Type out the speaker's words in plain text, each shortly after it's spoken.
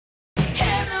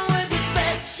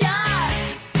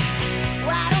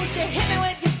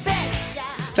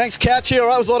Thanks, Couchy. All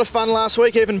right, it was a lot of fun last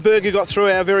week. Evan Berger got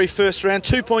through our very first round.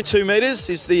 2.2 metres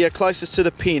is the closest to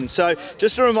the pin. So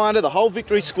just a reminder, the whole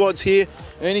Victory squad's here.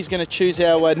 Ernie's going to choose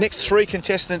our next 3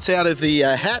 contestants out of the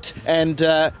hat, and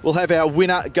we'll have our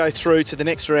winner go through to the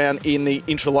next round in the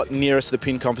Intralot Nearest the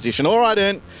Pin competition. All right,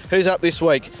 Ern, who's up this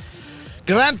week?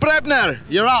 Grant Brebner,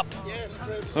 you're up. Yes,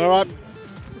 all right.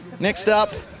 Next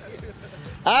up,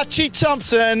 Archie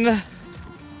Thompson.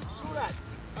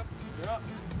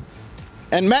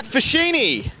 And Matt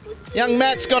Foschini. Young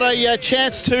Matt's got a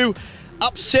chance to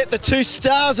upset the 2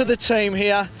 stars of the team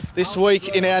here this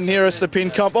week in our Nearest the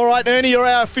Pin comp. All right, Ernie, you're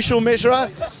our official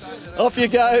measurer. Off you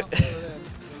go.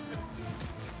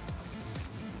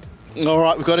 All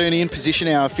right, we've got Ernie in position,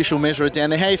 our official measurer down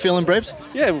there. How are you feeling, Brebs?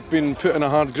 Yeah, we've been put in a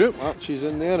hard group. Archie's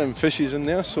in there and Fishy's in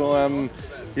there, so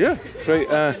yeah, quite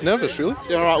nervous really.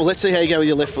 All right, well, let's see how you go with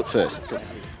your left foot first.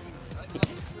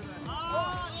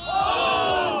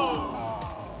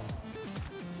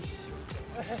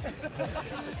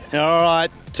 All right,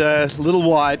 a little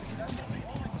wide.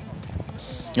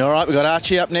 All right, we've got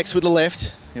Archie up next with the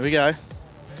left. Here we go.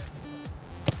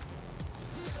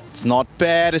 It's not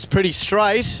bad, it's pretty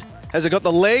straight. Has it got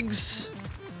the legs?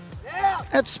 Yeah.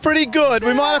 That's pretty good.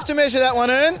 We might have to measure that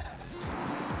one, Ern.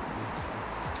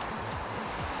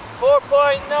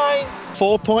 4.9.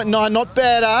 4.9, not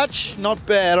bad, Arch. Not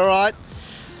bad, all right.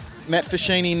 Matt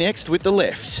Foschini next with the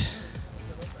left.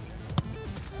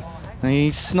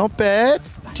 He's not bad.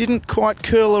 Didn't quite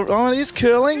curl. Oh, it is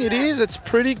curling. It is. It's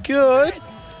pretty good.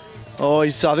 Oh, I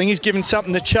think he's given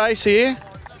something to chase here.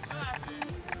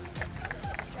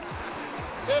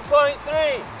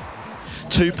 2.3.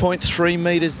 2.3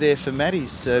 metres there for Matt.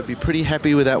 He's be pretty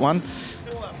happy with that one.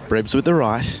 Brebs with the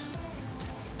right.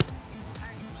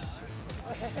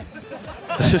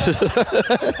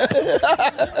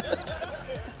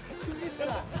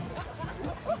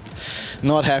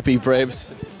 Not happy,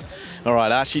 Brebs. All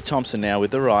right, Archie Thompson now with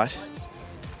the right.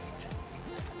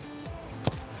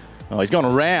 Oh, he's gone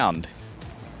around.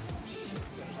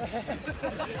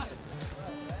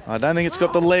 I don't think it's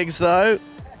got the legs, though.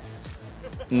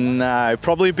 No,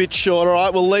 probably a bit short. All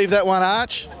right, we'll leave that one,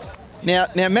 Arch. Now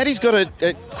Matty's got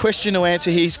a question to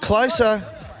answer. He's closer,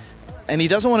 and he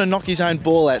doesn't want to knock his own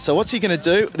ball out. So what's he going to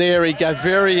do? There he go,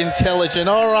 very intelligent.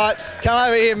 All right, come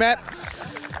over here, Matt.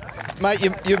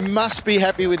 Mate, you must be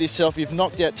happy with yourself. You've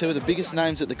knocked out 2 of the biggest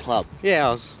names at the club. Yeah,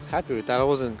 I was happy with that. I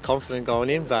wasn't confident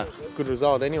going in, but good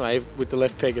result anyway with the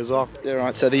left peg as well. All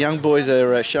right, so the young boys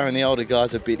are showing the older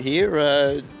guys a bit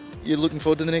here. You looking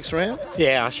forward to the next round?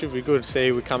 Yeah, I should be good to see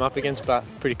who we come up against, but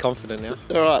pretty confident now.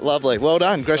 All right, lovely. Well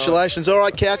done. Congratulations. All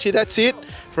right, Couchy, that's it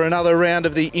for another round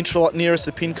of the Intralot Nearest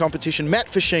the Pin competition. Matt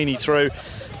Foschini through,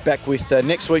 back with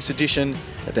next week's edition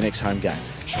at the next home game.